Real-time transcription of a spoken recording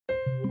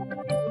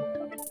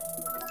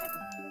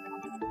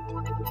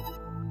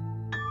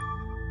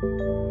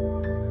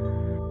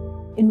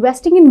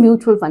Investing in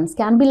mutual funds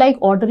can be like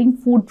ordering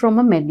food from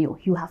a menu.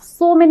 You have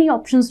so many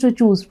options to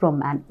choose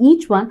from, and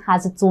each one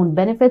has its own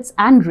benefits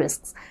and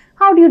risks.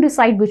 How do you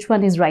decide which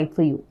one is right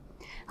for you?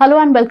 Hello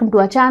and welcome to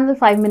our channel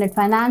 5-Minute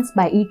Finance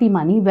by ET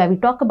Money, where we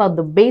talk about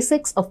the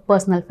basics of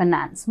personal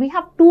finance. We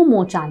have two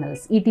more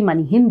channels, ET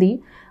Money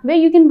Hindi, where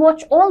you can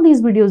watch all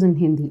these videos in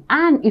Hindi.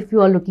 And if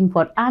you are looking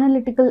for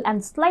analytical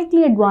and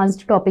slightly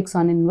advanced topics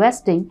on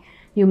investing,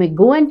 you may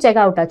go and check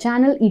out our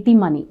channel ET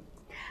Money.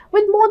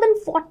 With more than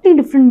 40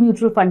 different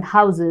mutual fund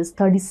houses,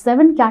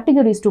 37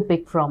 categories to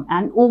pick from,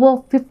 and over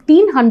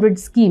 1,500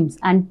 schemes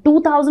and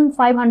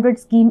 2,500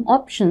 scheme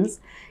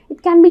options,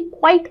 it can be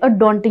quite a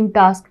daunting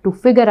task to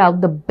figure out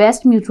the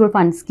best mutual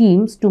fund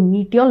schemes to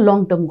meet your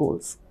long-term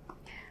goals.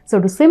 So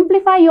to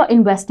simplify your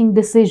investing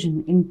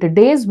decision, in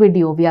today's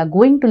video, we are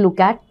going to look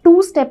at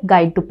two-step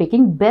guide to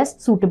picking best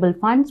suitable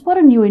funds for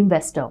a new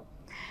investor.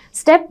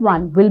 Step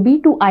 1 will be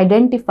to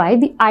identify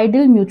the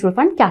ideal mutual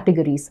fund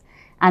categories.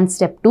 And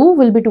step 2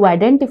 will be to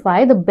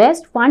identify the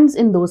best funds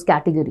in those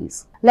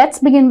categories. Let's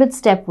begin with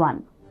step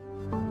 1.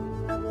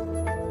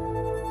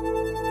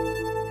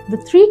 The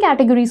three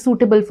categories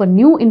suitable for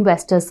new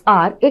investors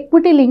are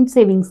Equity Linked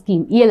Savings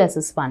Scheme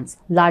 (ELSS) funds,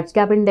 Large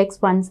Cap Index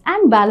funds,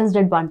 and Balanced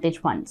Advantage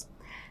funds.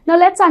 Now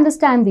let's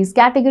understand these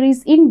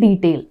categories in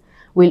detail.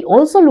 We'll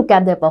also look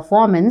at their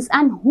performance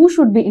and who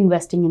should be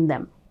investing in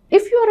them.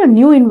 If you are a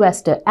new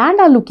investor and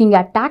are looking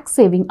at tax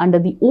saving under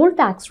the old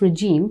tax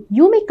regime,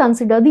 you may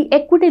consider the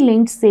Equity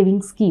Linked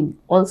Savings Scheme,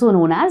 also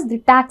known as the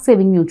tax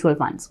saving mutual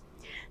funds.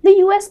 The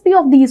USP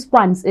of these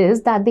funds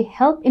is that they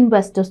help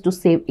investors to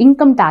save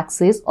income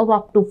taxes of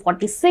up to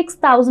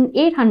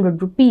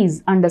 46,800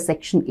 rupees under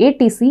Section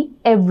 80C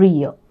every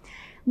year.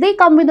 They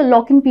come with a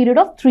lock-in period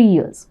of 3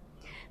 years.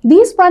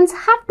 These funds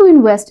have to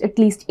invest at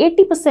least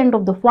 80%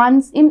 of the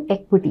funds in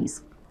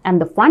equities. And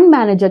the fund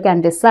manager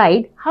can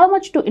decide how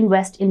much to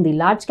invest in the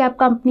large cap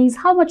companies,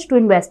 how much to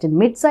invest in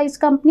mid-sized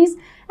companies,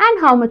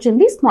 and how much in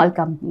the small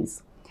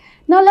companies.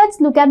 Now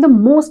let's look at the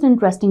most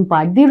interesting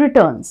part, the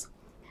returns.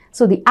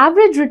 So the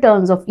average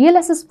returns of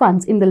ELSS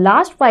funds in the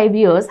last 5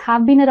 years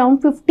have been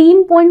around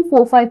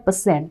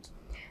 15.45%.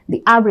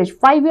 The average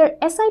 5-year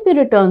SIP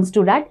returns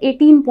stood at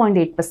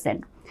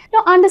 18.8%.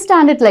 Now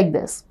understand it like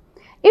this.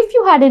 If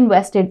you had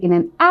invested in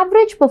an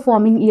average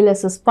performing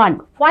ELSS fund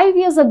 5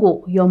 years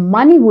ago, your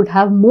money would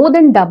have more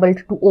than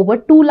doubled to over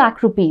 2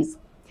 lakh rupees.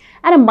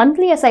 And a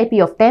monthly SIP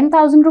of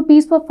 10,000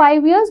 rupees for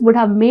 5 years would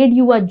have made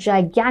you a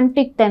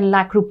gigantic 10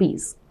 lakh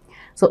rupees.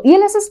 So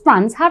ELSS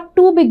funds have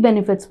two big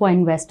benefits for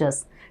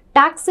investors,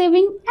 tax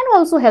saving and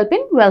also help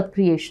in wealth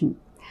creation.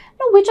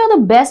 Now, which are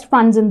the best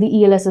funds in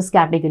the ELSS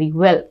category?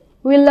 Well,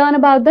 we'll learn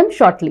about them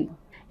shortly.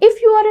 If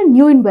you are a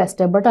new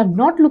investor but are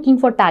not looking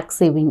for tax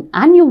saving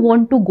and you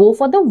want to go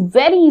for the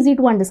very easy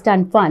to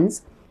understand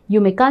funds,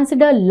 you may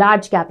consider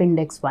large cap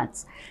index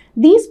funds.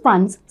 These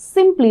funds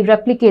simply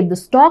replicate the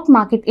stock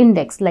market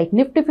index like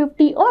Nifty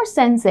 50 or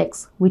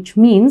Sensex, which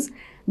means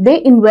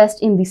they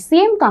invest in the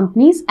same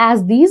companies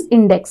as these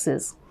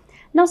indexes.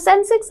 Now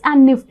Sensex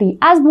and Nifty,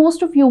 as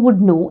most of you would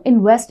know,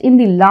 invest in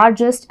the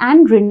largest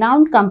and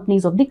renowned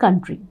companies of the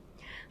country.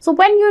 So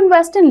when you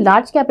invest in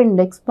large cap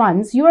index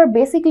funds, you are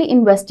basically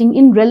investing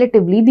in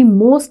relatively the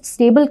most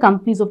stable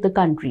companies of the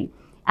country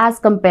as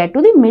compared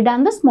to the mid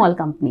and the small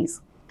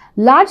companies.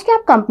 Large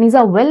cap companies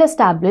are well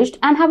established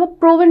and have a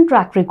proven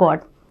track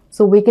record.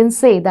 So we can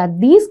say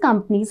that these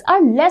companies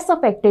are less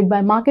affected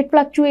by market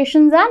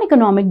fluctuations and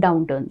economic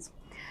downturns.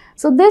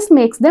 So this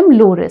makes them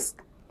low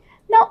risk.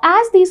 Now,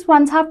 as these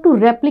funds have to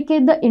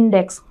replicate the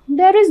index,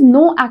 there is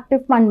no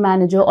active fund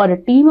manager or a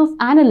team of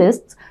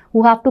analysts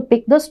who have to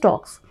pick the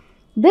stocks.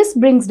 This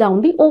brings down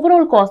the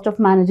overall cost of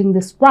managing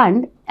this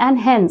fund, and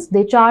hence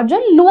they charge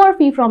a lower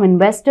fee from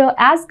investor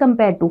as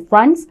compared to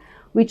funds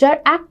which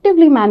are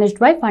actively managed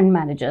by fund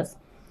managers.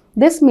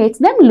 This makes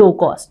them low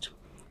cost.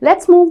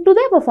 Let's move to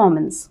their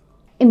performance.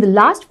 In the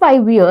last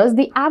 5 years,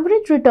 the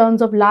average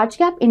returns of large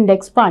cap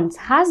index funds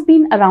has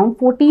been around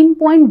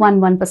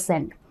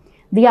 14.11%.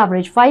 The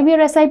average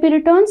 5-year SIP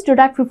return stood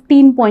at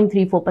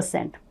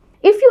 15.34%.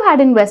 If you had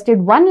invested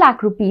 1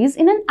 lakh rupees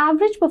in an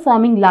average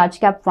performing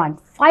large cap fund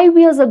 5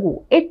 years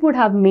ago, it would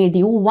have made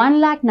you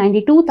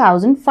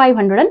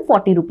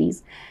 1,92,540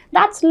 rupees.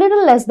 That's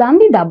little less than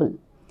the double.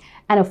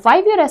 And a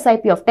 5-year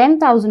SIP of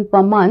 10,000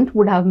 per month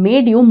would have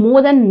made you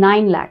more than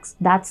 9 lakhs.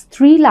 That's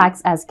 3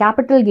 lakhs as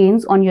capital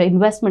gains on your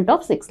investment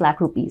of 6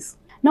 lakh rupees.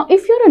 Now,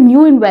 if you're a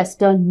new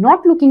investor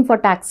not looking for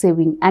tax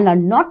saving and are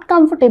not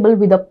comfortable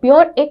with a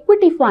pure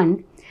equity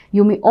fund,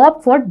 you may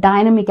opt for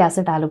dynamic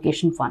asset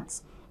allocation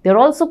funds. They're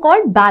also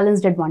called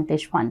balanced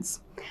advantage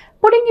funds.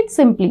 Putting it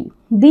simply,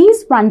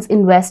 these funds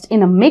invest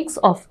in a mix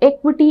of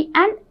equity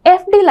and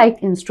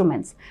FD-like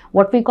instruments,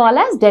 what we call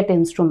as debt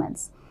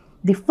instruments.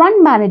 The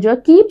fund manager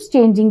keeps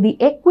changing the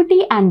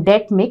equity and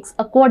debt mix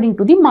according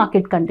to the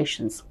market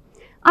conditions.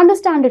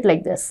 Understand it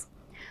like this.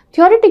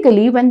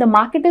 Theoretically, when the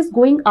market is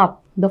going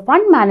up, the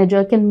fund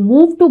manager can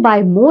move to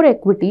buy more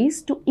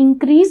equities to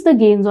increase the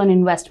gains on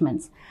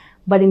investments.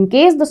 But in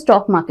case the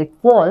stock market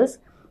falls,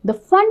 The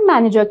fund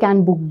manager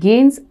can book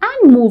gains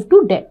and move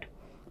to debt.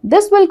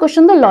 This will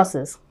cushion the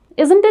losses.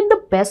 Isn't it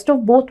the best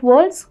of both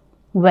worlds?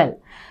 Well,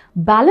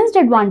 balanced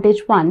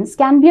advantage funds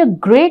can be a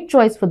great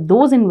choice for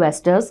those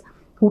investors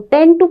who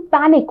tend to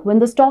panic when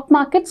the stock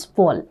markets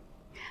fall.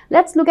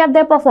 Let's look at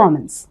their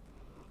performance.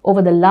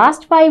 Over the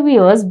last 5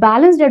 years,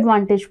 balanced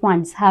advantage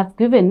funds have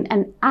given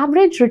an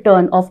average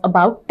return of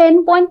about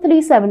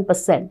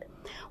 10.37%,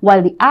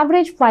 while the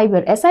average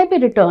 5-year SIP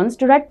return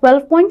stood at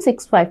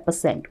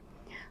 12.65%.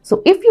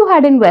 So if you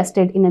had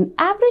invested in an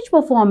average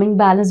performing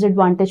balanced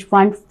advantage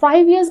fund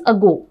 5 years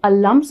ago, a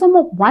lump sum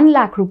of 1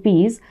 lakh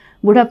rupees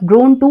would have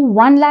grown to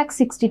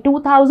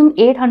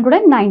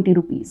 1,62,890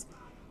 rupees.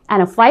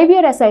 And a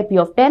 5-year SIP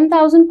of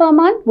 10,000 per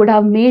month would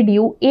have made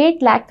you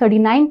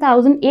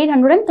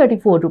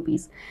 8,39,834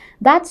 rupees.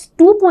 That's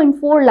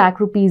 2.4 lakh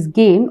rupees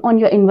gain on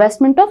your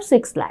investment of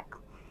 6 lakh.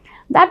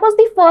 That was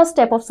the first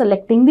step of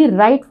selecting the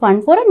right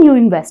fund for a new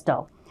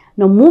investor.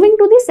 Now moving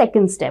to the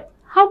second step,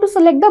 how to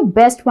select the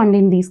best fund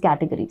in these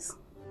categories.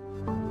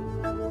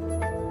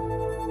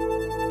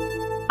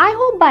 I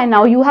hope by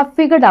now you have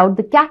figured out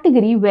the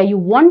category where you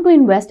want to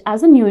invest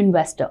as a new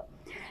investor.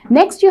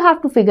 Next, you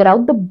have to figure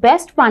out the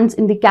best funds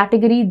in the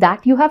category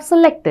that you have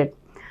selected.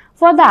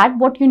 For that,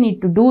 what you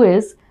need to do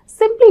is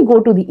simply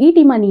go to the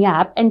ET Money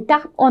app and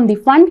tap on the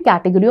fund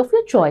category of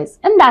your choice,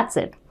 and that's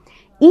it.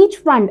 Each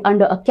fund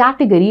under a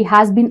category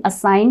has been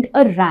assigned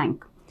a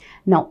rank.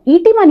 Now,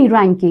 ET Money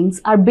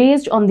rankings are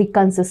based on the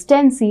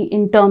consistency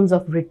in terms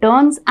of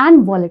returns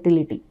and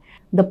volatility.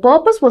 The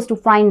purpose was to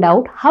find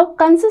out how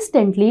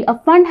consistently a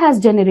fund has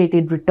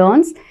generated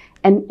returns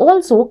and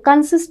also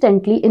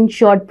consistently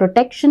ensured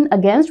protection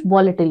against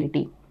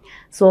volatility.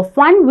 So a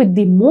fund with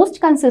the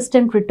most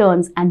consistent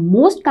returns and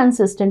most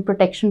consistent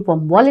protection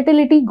from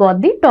volatility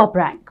got the top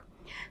rank.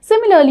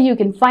 Similarly, you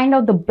can find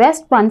out the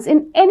best funds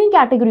in any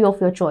category of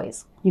your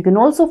choice. You can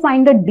also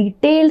find a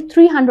detailed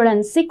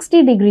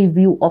 360-degree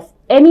view of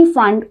any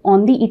fund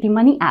on the ET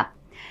Money app.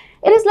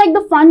 It is like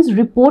the fund's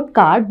report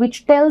card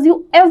which tells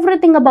you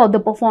everything about the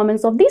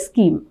performance of the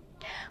scheme.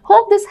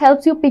 Hope this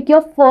helps you pick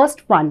your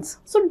first funds.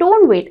 So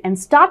don't wait and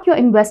start your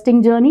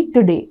investing journey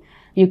today.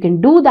 You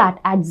can do that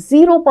at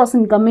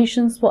 0%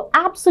 commissions for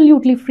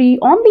absolutely free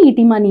on the ET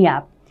Money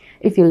app.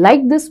 If you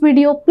liked this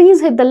video,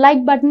 please hit the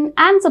like button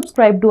and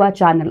subscribe to our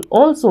channel.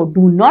 Also,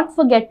 do not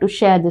forget to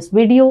share this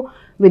video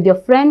with your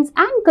friends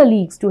and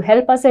colleagues to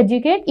help us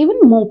educate even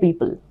more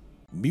people.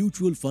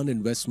 Mutual fund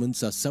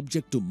investments are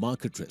subject to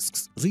market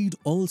risks. Read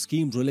all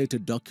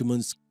scheme-related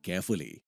documents carefully.